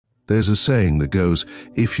There's a saying that goes,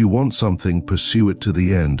 if you want something, pursue it to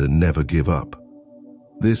the end and never give up.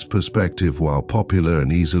 This perspective, while popular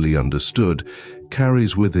and easily understood,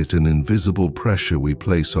 carries with it an invisible pressure we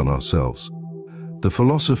place on ourselves. The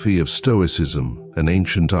philosophy of Stoicism, an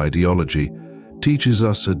ancient ideology, teaches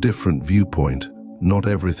us a different viewpoint. Not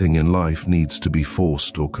everything in life needs to be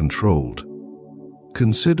forced or controlled.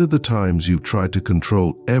 Consider the times you've tried to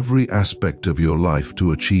control every aspect of your life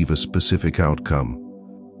to achieve a specific outcome.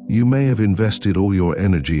 You may have invested all your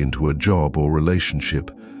energy into a job or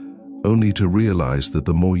relationship, only to realize that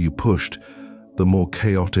the more you pushed, the more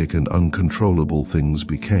chaotic and uncontrollable things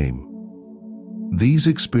became. These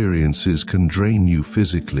experiences can drain you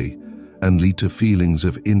physically and lead to feelings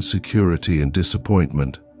of insecurity and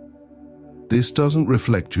disappointment. This doesn't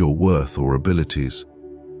reflect your worth or abilities.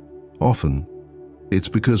 Often, it's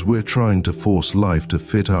because we're trying to force life to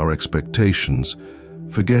fit our expectations,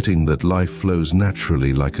 forgetting that life flows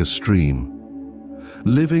naturally like a stream.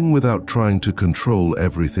 Living without trying to control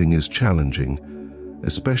everything is challenging,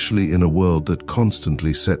 especially in a world that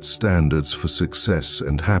constantly sets standards for success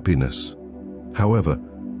and happiness. However,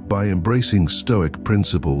 by embracing Stoic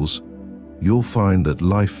principles, you'll find that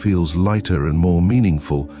life feels lighter and more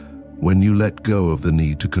meaningful when you let go of the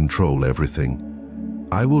need to control everything.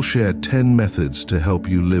 I will share 10 methods to help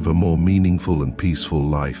you live a more meaningful and peaceful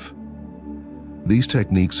life. These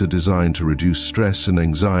techniques are designed to reduce stress and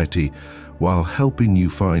anxiety while helping you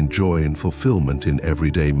find joy and fulfillment in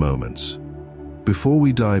everyday moments. Before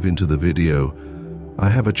we dive into the video, I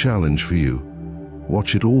have a challenge for you.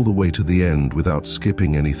 Watch it all the way to the end without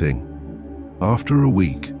skipping anything. After a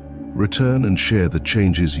week, return and share the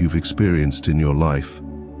changes you've experienced in your life.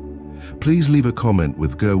 Please leave a comment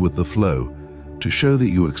with "Go with the flow" to show that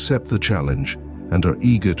you accept the challenge and are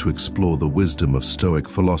eager to explore the wisdom of Stoic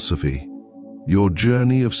philosophy. Your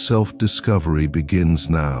journey of self-discovery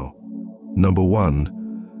begins now. Number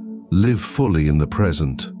 1. Live fully in the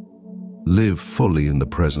present. Live fully in the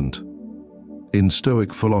present. In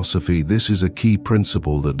Stoic philosophy, this is a key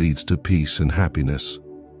principle that leads to peace and happiness.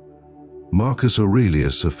 Marcus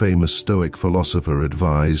Aurelius, a famous Stoic philosopher,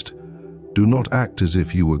 advised, "Do not act as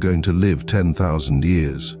if you were going to live 10,000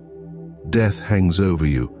 years. Death hangs over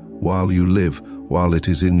you. While you live, while it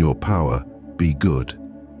is in your power, be good."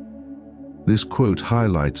 This quote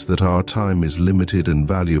highlights that our time is limited and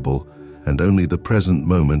valuable, and only the present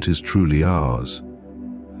moment is truly ours.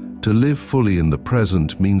 To live fully in the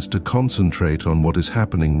present means to concentrate on what is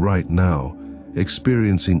happening right now,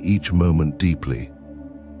 experiencing each moment deeply.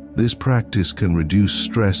 This practice can reduce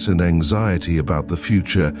stress and anxiety about the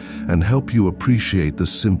future and help you appreciate the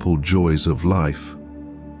simple joys of life.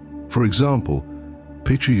 For example,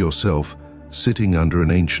 picture yourself sitting under an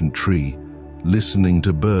ancient tree, listening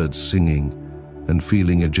to birds singing, and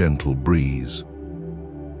feeling a gentle breeze.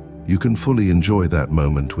 You can fully enjoy that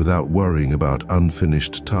moment without worrying about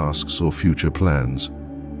unfinished tasks or future plans.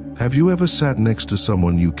 Have you ever sat next to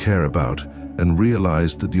someone you care about and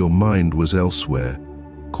realized that your mind was elsewhere,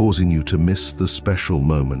 causing you to miss the special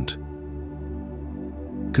moment?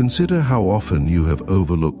 Consider how often you have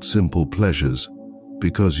overlooked simple pleasures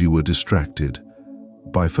because you were distracted.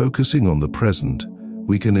 By focusing on the present,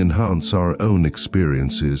 we can enhance our own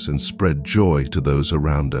experiences and spread joy to those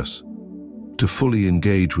around us. To fully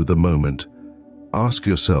engage with the moment, ask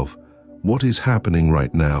yourself, what is happening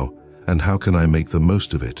right now, and how can I make the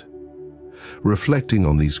most of it? Reflecting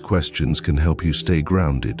on these questions can help you stay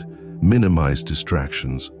grounded, minimize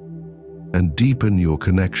distractions, and deepen your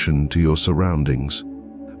connection to your surroundings.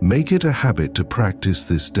 Make it a habit to practice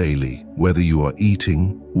this daily, whether you are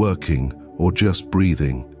eating, working, or just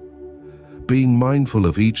breathing. Being mindful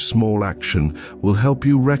of each small action will help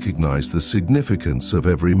you recognize the significance of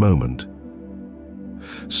every moment.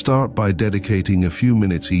 Start by dedicating a few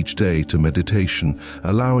minutes each day to meditation,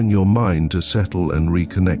 allowing your mind to settle and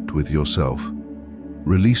reconnect with yourself.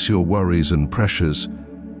 Release your worries and pressures,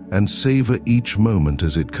 and savor each moment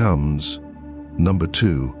as it comes. Number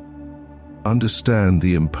 2. Understand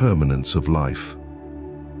the impermanence of life.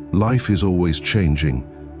 Life is always changing,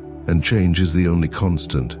 and change is the only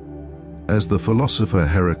constant. As the philosopher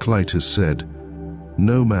Heraclitus said,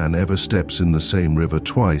 "No man ever steps in the same river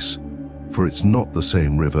twice, for it's not the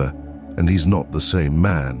same river, and he's not the same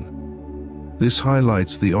man." This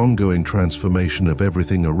highlights the ongoing transformation of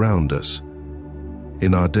everything around us.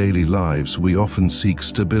 In our daily lives, we often seek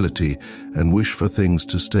stability and wish for things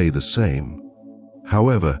to stay the same.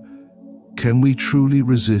 However, can we truly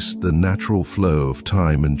resist the natural flow of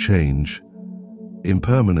time and change?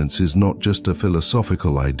 Impermanence is not just a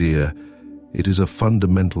philosophical idea, it is a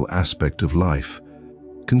fundamental aspect of life.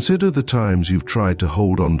 Consider the times you've tried to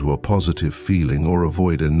hold on to a positive feeling or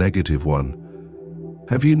avoid a negative one.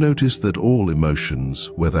 Have you noticed that all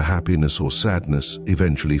emotions, whether happiness or sadness,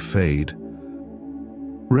 eventually fade?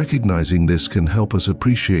 Recognizing this can help us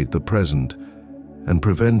appreciate the present and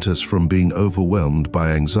prevent us from being overwhelmed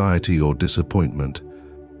by anxiety or disappointment.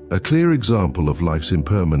 A clear example of life's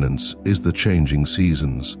impermanence is the changing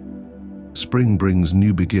seasons. Spring brings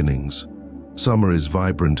new beginnings. Summer is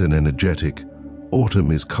vibrant and energetic.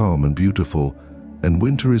 Autumn is calm and beautiful. And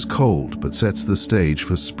winter is cold but sets the stage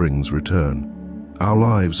for spring's return. Our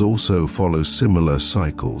lives also follow similar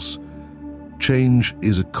cycles. Change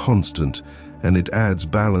is a constant, and it adds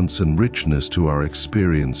balance and richness to our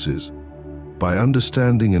experiences. By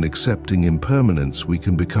understanding and accepting impermanence, we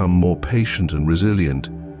can become more patient and resilient.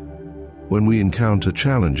 When we encounter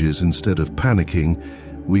challenges, instead of panicking,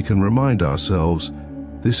 we can remind ourselves,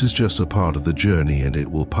 this is just a part of the journey and it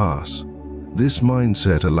will pass. This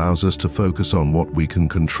mindset allows us to focus on what we can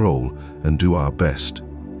control and do our best.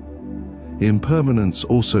 Impermanence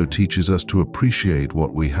also teaches us to appreciate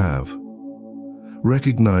what we have.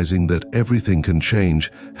 Recognizing that everything can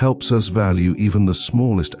change helps us value even the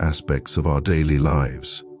smallest aspects of our daily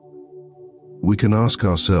lives. We can ask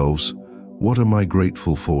ourselves, what am I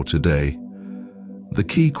grateful for today? The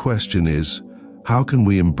key question is, how can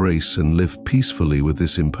we embrace and live peacefully with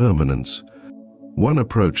this impermanence? One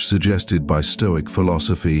approach suggested by Stoic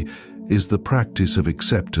philosophy is the practice of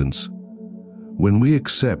acceptance. When we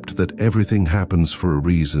accept that everything happens for a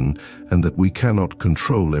reason and that we cannot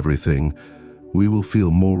control everything, we will feel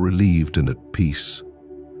more relieved and at peace.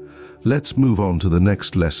 Let's move on to the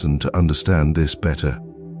next lesson to understand this better.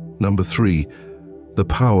 Number 3, the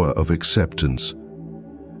power of acceptance.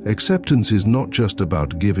 Acceptance is not just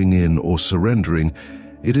about giving in or surrendering.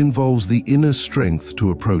 It involves the inner strength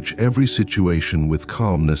to approach every situation with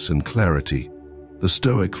calmness and clarity. The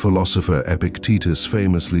Stoic philosopher Epictetus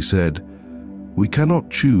famously said, "We cannot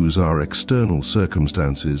choose our external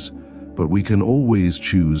circumstances, but we can always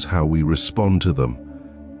choose how we respond to them."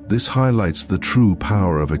 This highlights the true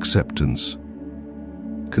power of acceptance.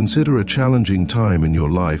 Consider a challenging time in your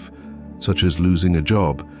life, such as losing a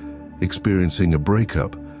job, experiencing a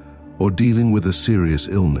breakup, or dealing with a serious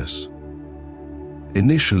illness.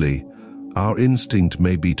 Initially, our instinct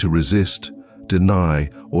may be to resist, deny,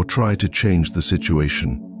 or try to change the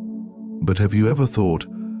situation. But have you ever thought,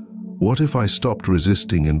 what if I stopped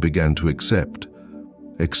resisting and began to accept?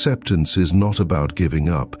 Acceptance is not about giving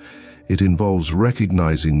up. It involves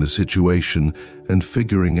recognizing the situation and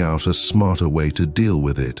figuring out a smarter way to deal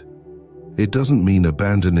with it. It doesn't mean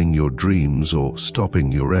abandoning your dreams or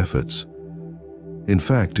stopping your efforts. In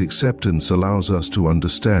fact, acceptance allows us to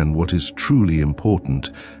understand what is truly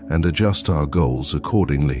important and adjust our goals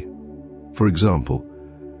accordingly. For example,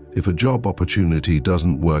 if a job opportunity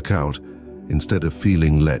doesn't work out, instead of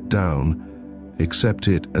feeling let down, accept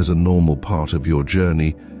it as a normal part of your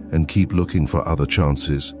journey and keep looking for other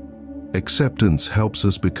chances. Acceptance helps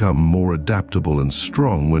us become more adaptable and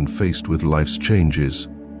strong when faced with life's changes.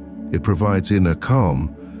 It provides inner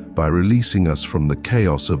calm by releasing us from the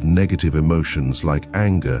chaos of negative emotions like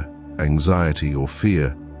anger, anxiety, or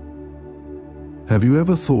fear. Have you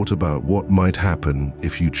ever thought about what might happen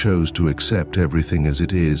if you chose to accept everything as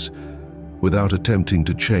it is, without attempting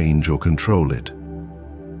to change or control it?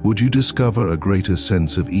 Would you discover a greater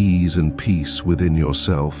sense of ease and peace within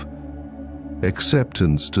yourself?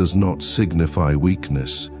 Acceptance does not signify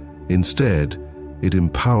weakness. Instead, it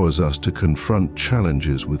empowers us to confront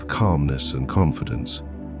challenges with calmness and confidence.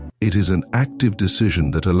 It is an active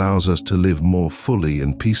decision that allows us to live more fully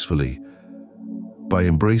and peacefully. By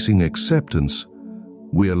embracing acceptance,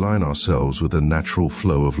 we align ourselves with a natural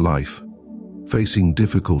flow of life, facing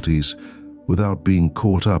difficulties without being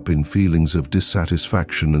caught up in feelings of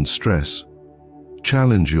dissatisfaction and stress.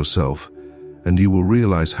 Challenge yourself, and you will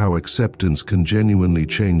realize how acceptance can genuinely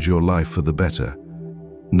change your life for the better.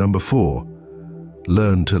 Number 4,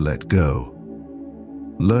 learn to let go.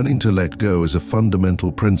 Learning to let go is a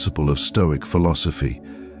fundamental principle of Stoic philosophy,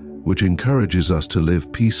 which encourages us to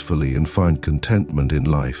live peacefully and find contentment in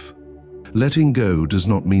life. Letting go does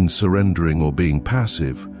not mean surrendering or being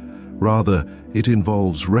passive. Rather, it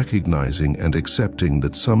involves recognizing and accepting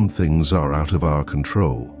that some things are out of our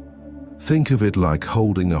control. Think of it like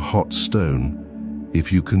holding a hot stone.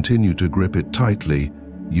 If you continue to grip it tightly,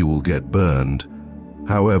 you will get burned.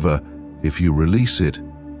 However, if you release it,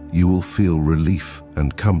 you will feel relief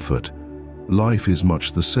and comfort. Life is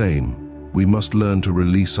much the same. We must learn to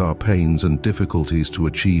release our pains and difficulties to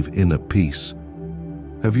achieve inner peace.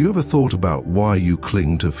 Have you ever thought about why you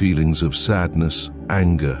cling to feelings of sadness,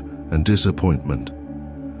 anger, and disappointment?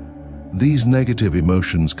 These negative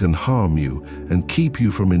emotions can harm you and keep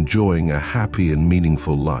you from enjoying a happy and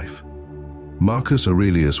meaningful life. Marcus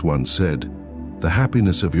Aurelius once said, "The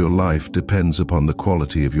happiness of your life depends upon the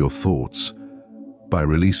quality of your thoughts." By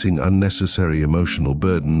releasing unnecessary emotional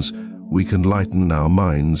burdens, we can lighten our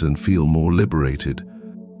minds and feel more liberated.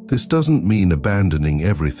 This doesn't mean abandoning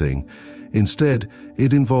everything. Instead,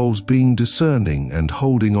 it involves being discerning and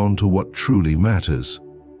holding on to what truly matters.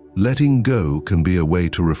 Letting go can be a way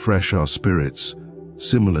to refresh our spirits,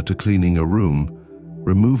 similar to cleaning a room.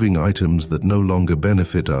 Removing items that no longer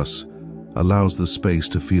benefit us allows the space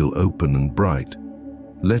to feel open and bright.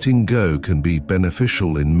 Letting go can be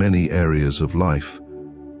beneficial in many areas of life.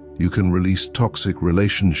 You can release toxic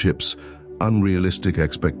relationships, unrealistic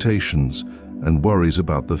expectations, and worries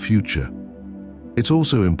about the future. It's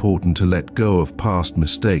also important to let go of past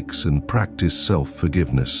mistakes and practice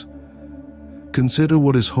self-forgiveness. Consider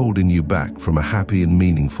what is holding you back from a happy and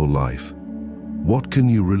meaningful life. What can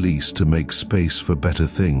you release to make space for better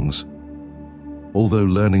things? Although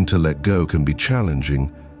learning to let go can be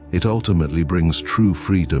challenging, it ultimately brings true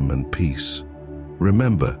freedom and peace.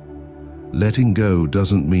 Remember, letting go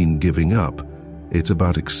doesn't mean giving up. It's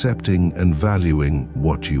about accepting and valuing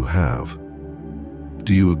what you have.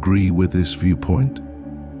 Do you agree with this viewpoint?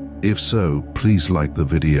 If so, please like the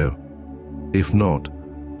video. If not,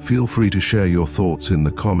 feel free to share your thoughts in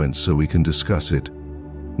the comments so we can discuss it.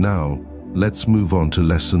 Now, let's move on to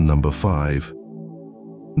lesson number 5.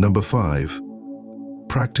 Number 5.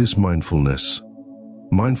 Practice mindfulness.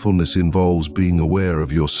 Mindfulness involves being aware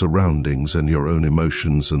of your surroundings and your own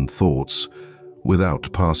emotions and thoughts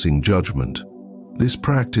without passing judgment. This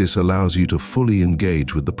practice allows you to fully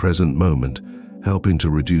engage with the present moment, helping to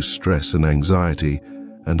reduce stress and anxiety,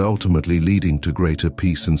 and ultimately leading to greater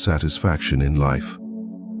peace and satisfaction in life.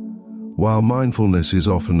 While mindfulness is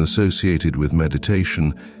often associated with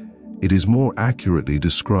meditation, it is more accurately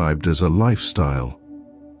described as a lifestyle.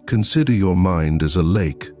 Consider your mind as a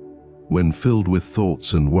lake. When filled with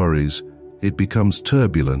thoughts and worries, it becomes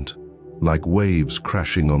turbulent, like waves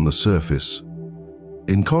crashing on the surface.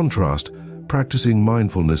 In contrast, practicing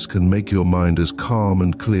mindfulness can make your mind as calm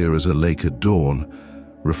and clear as a lake at dawn,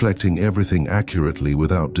 reflecting everything accurately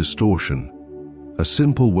without distortion. A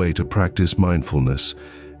simple way to practice mindfulness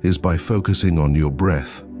is by focusing on your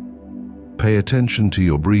breath. Pay attention to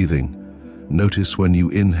your breathing. Notice when you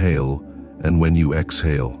inhale and when you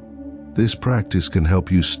exhale. This practice can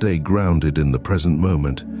help you stay grounded in the present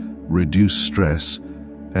moment, reduce stress,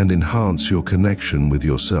 and enhance your connection with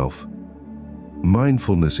yourself.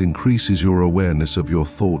 Mindfulness increases your awareness of your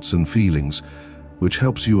thoughts and feelings, which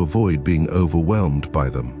helps you avoid being overwhelmed by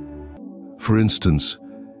them. For instance,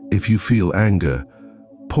 if you feel anger,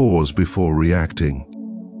 pause before reacting.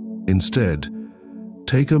 Instead,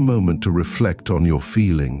 take a moment to reflect on your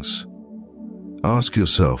feelings. Ask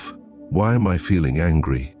yourself, why am I feeling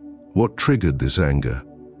angry? What triggered this anger?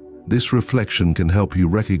 This reflection can help you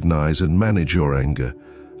recognize and manage your anger,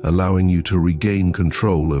 allowing you to regain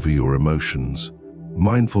control over your emotions.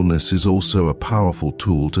 Mindfulness is also a powerful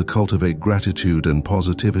tool to cultivate gratitude and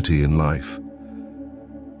positivity in life.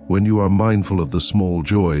 When you are mindful of the small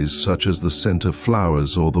joys, such as the scent of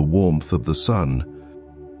flowers or the warmth of the sun,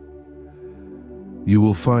 you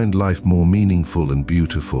will find life more meaningful and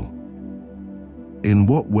beautiful. In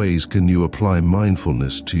what ways can you apply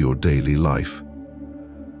mindfulness to your daily life?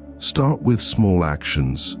 Start with small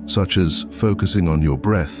actions, such as focusing on your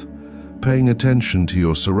breath, paying attention to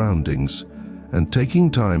your surroundings, and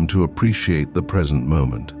taking time to appreciate the present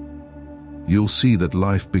moment. You'll see that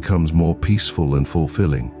life becomes more peaceful and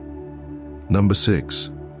fulfilling. Number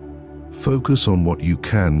 6. Focus on what you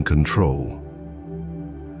can control.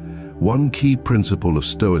 One key principle of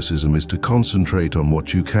Stoicism is to concentrate on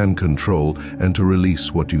what you can control and to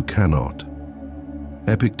release what you cannot.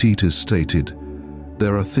 Epictetus stated,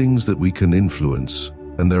 "There are things that we can influence,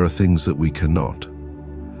 and there are things that we cannot."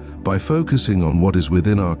 By focusing on what is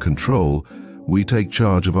within our control, we take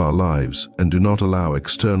charge of our lives and do not allow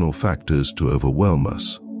external factors to overwhelm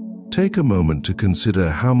us. Take a moment to consider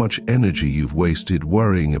how much energy you've wasted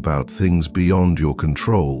worrying about things beyond your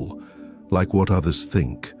control, like what others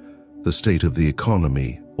think, the state of the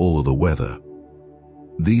economy, or the weather.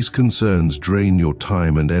 These concerns drain your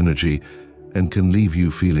time and energy and can leave you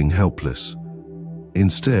feeling helpless.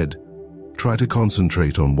 Instead, try to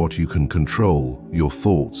concentrate on what you can control, your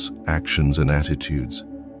thoughts, actions, and attitudes.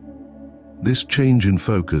 This change in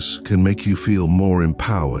focus can make you feel more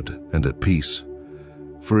empowered and at peace.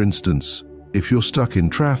 For instance, if you're stuck in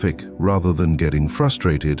traffic, rather than getting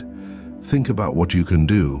frustrated, think about what you can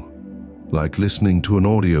do, like listening to an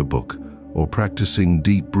audiobook or practicing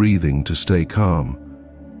deep breathing to stay calm.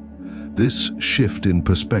 This shift in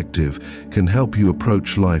perspective can help you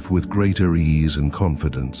approach life with greater ease and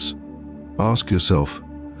confidence. Ask yourself,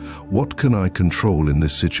 what can I control in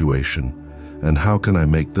this situation, and how can I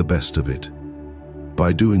make the best of it?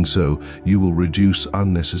 By doing so, you will reduce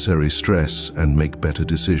unnecessary stress and make better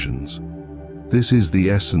decisions. This is the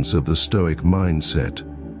essence of the Stoic mindset,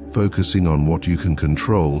 focusing on what you can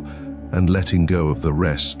control and letting go of the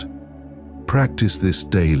rest. Practice this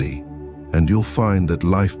daily, and you'll find that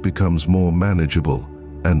life becomes more manageable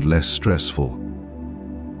and less stressful.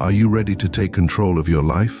 Are you ready to take control of your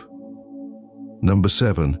life? Number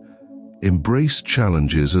 7, embrace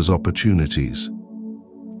challenges as opportunities.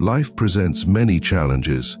 Life presents many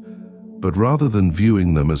challenges, but rather than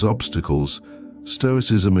viewing them as obstacles,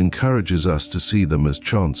 Stoicism encourages us to see them as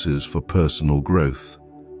chances for personal growth.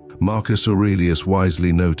 Marcus Aurelius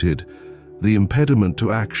wisely noted, "The impediment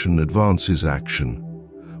to action advances action.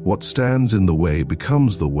 What stands in the way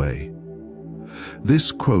becomes the way."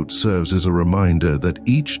 This quote serves as a reminder that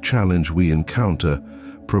each challenge we encounter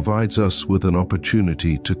provides us with an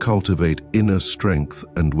opportunity to cultivate inner strength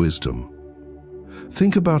and wisdom.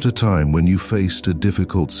 Think about a time when you faced a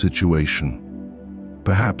difficult situation.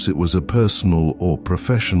 Perhaps it was a personal or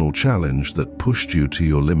professional challenge that pushed you to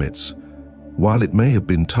your limits. While it may have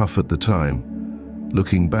been tough at the time,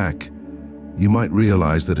 looking back, you might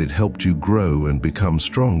realize that it helped you grow and become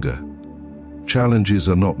stronger. Challenges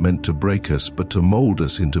are not meant to break us, but to mold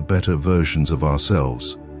us into better versions of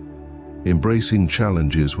ourselves. Embracing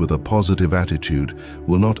challenges with a positive attitude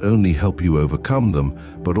will not only help you overcome them,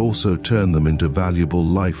 but also turn them into valuable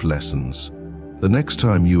life lessons. The next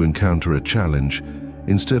time you encounter a challenge,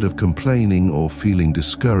 instead of complaining or feeling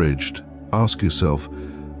discouraged, ask yourself,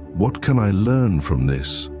 what can I learn from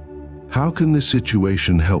this? How can this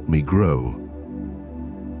situation help me grow?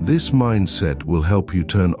 This mindset will help you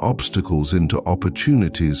turn obstacles into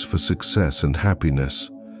opportunities for success and happiness.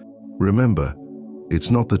 Remember, it's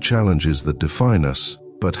not the challenges that define us,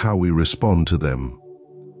 but how we respond to them.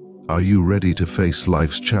 Are you ready to face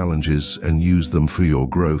life's challenges and use them for your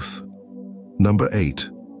growth? Number 8.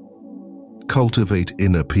 Cultivate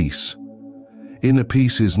inner peace. Inner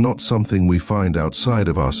peace is not something we find outside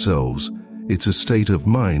of ourselves. It's a state of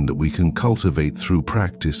mind that we can cultivate through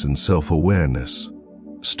practice and self-awareness.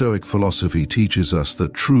 Stoic philosophy teaches us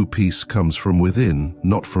that true peace comes from within,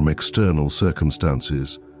 not from external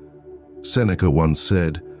circumstances. Seneca once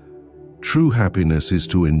said, "True happiness is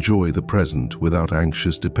to enjoy the present without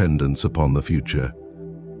anxious dependence upon the future."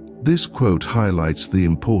 This quote highlights the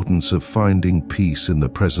importance of finding peace in the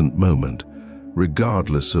present moment,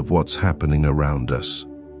 regardless of what's happening around us.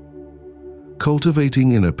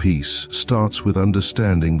 Cultivating inner peace starts with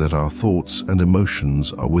understanding that our thoughts and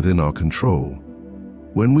emotions are within our control.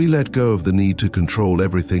 When we let go of the need to control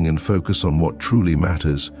everything and focus on what truly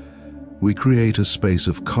matters, we create a space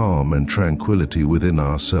of calm and tranquility within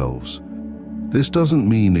ourselves. This doesn't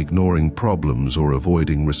mean ignoring problems or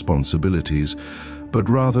avoiding responsibilities, but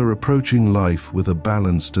rather approaching life with a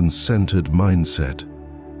balanced and centered mindset.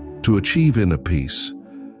 To achieve inner peace,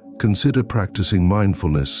 consider practicing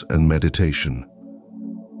mindfulness and meditation.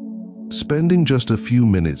 Spending just a few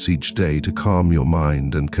minutes each day to calm your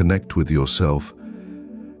mind and connect with yourself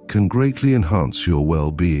can greatly enhance your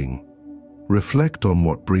well-being. Reflect on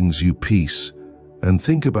what brings you peace and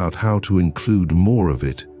think about how to include more of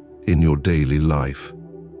it in your daily life.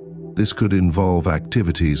 This could involve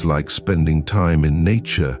activities like spending time in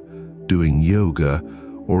nature, doing yoga,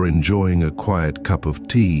 or enjoying a quiet cup of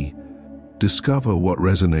tea. Discover what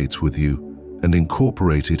resonates with you and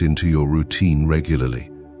incorporate it into your routine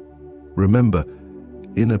regularly. Remember,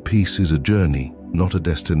 inner peace is a journey, not a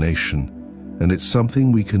destination, and it's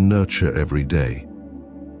something we can nurture every day.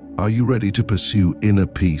 Are you ready to pursue inner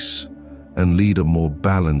peace and lead a more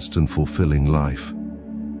balanced and fulfilling life?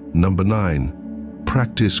 Number 9,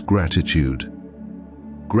 practice gratitude.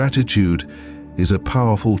 Gratitude is a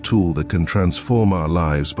powerful tool that can transform our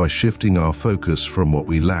lives by shifting our focus from what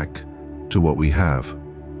we lack to what we have.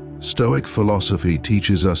 Stoic philosophy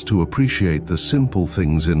teaches us to appreciate the simple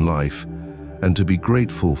things in life and to be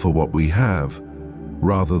grateful for what we have,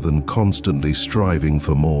 rather than constantly striving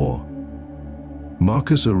for more.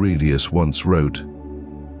 Marcus Aurelius once wrote,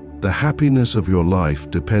 "The happiness of your life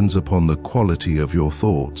depends upon the quality of your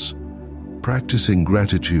thoughts." Practicing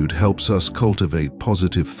gratitude helps us cultivate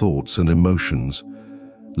positive thoughts and emotions,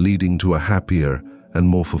 leading to a happier and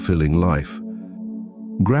more fulfilling life.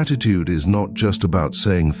 Gratitude is not just about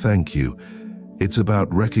saying thank you, it's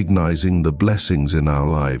about recognizing the blessings in our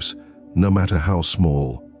lives, no matter how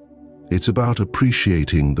small. It's about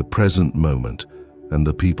appreciating the present moment and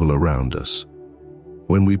the people around us.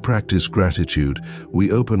 When we practice gratitude,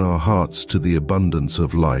 we open our hearts to the abundance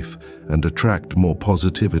of life and attract more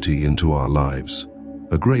positivity into our lives.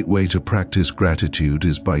 A great way to practice gratitude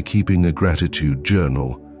is by keeping a gratitude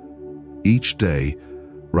journal. Each day,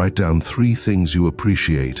 write down 3 things you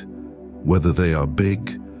appreciate, whether they are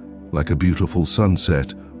big, like a beautiful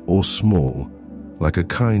sunset, or small, like a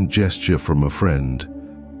kind gesture from a friend.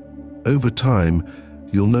 Over time,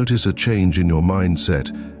 you'll notice a change in your mindset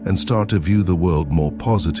and start to view the world more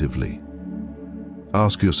positively.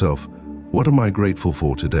 Ask yourself, what am I grateful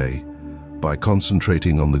for today? By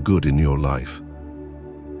concentrating on the good in your life,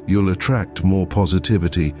 you'll attract more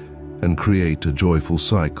positivity and create a joyful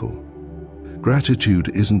cycle. Gratitude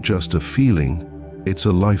isn't just a feeling, it's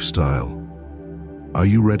a lifestyle. Are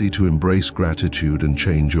you ready to embrace gratitude and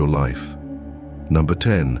change your life? Number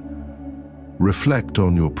 10. Reflect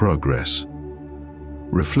on your progress.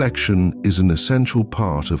 Reflection is an essential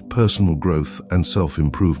part of personal growth and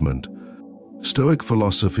self-improvement. Stoic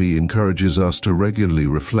philosophy encourages us to regularly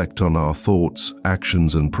reflect on our thoughts,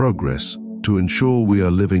 actions, and progress to ensure we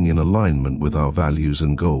are living in alignment with our values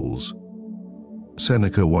and goals.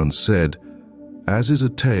 Seneca once said, "As is a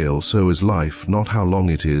tale, so is life, not how long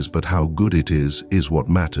it is, but how good it is what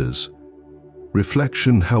matters."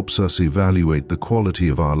 Reflection helps us evaluate the quality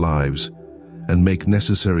of our lives and make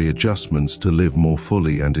necessary adjustments to live more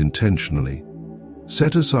fully and intentionally.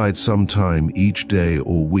 Set aside some time each day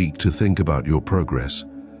or week to think about your progress.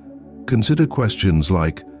 Consider questions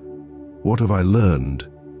like, what have I learned?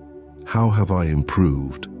 How have I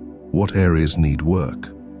improved? What areas need work?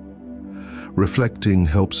 Reflecting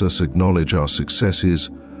helps us acknowledge our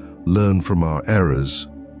successes, learn from our errors,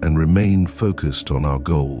 and remain focused on our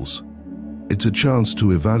goals. It's a chance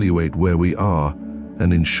to evaluate where we are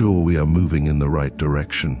and ensure we are moving in the right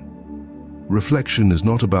direction. Reflection is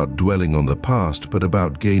not about dwelling on the past, but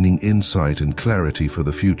about gaining insight and clarity for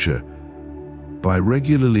the future. By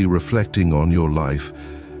regularly reflecting on your life,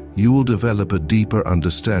 you will develop a deeper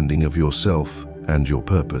understanding of yourself and your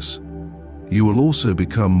purpose. You will also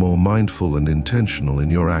become more mindful and intentional in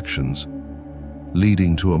your actions,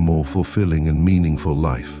 leading to a more fulfilling and meaningful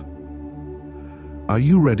life. Are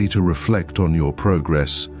you ready to reflect on your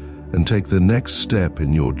progress and take the next step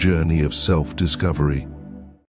in your journey of self-discovery?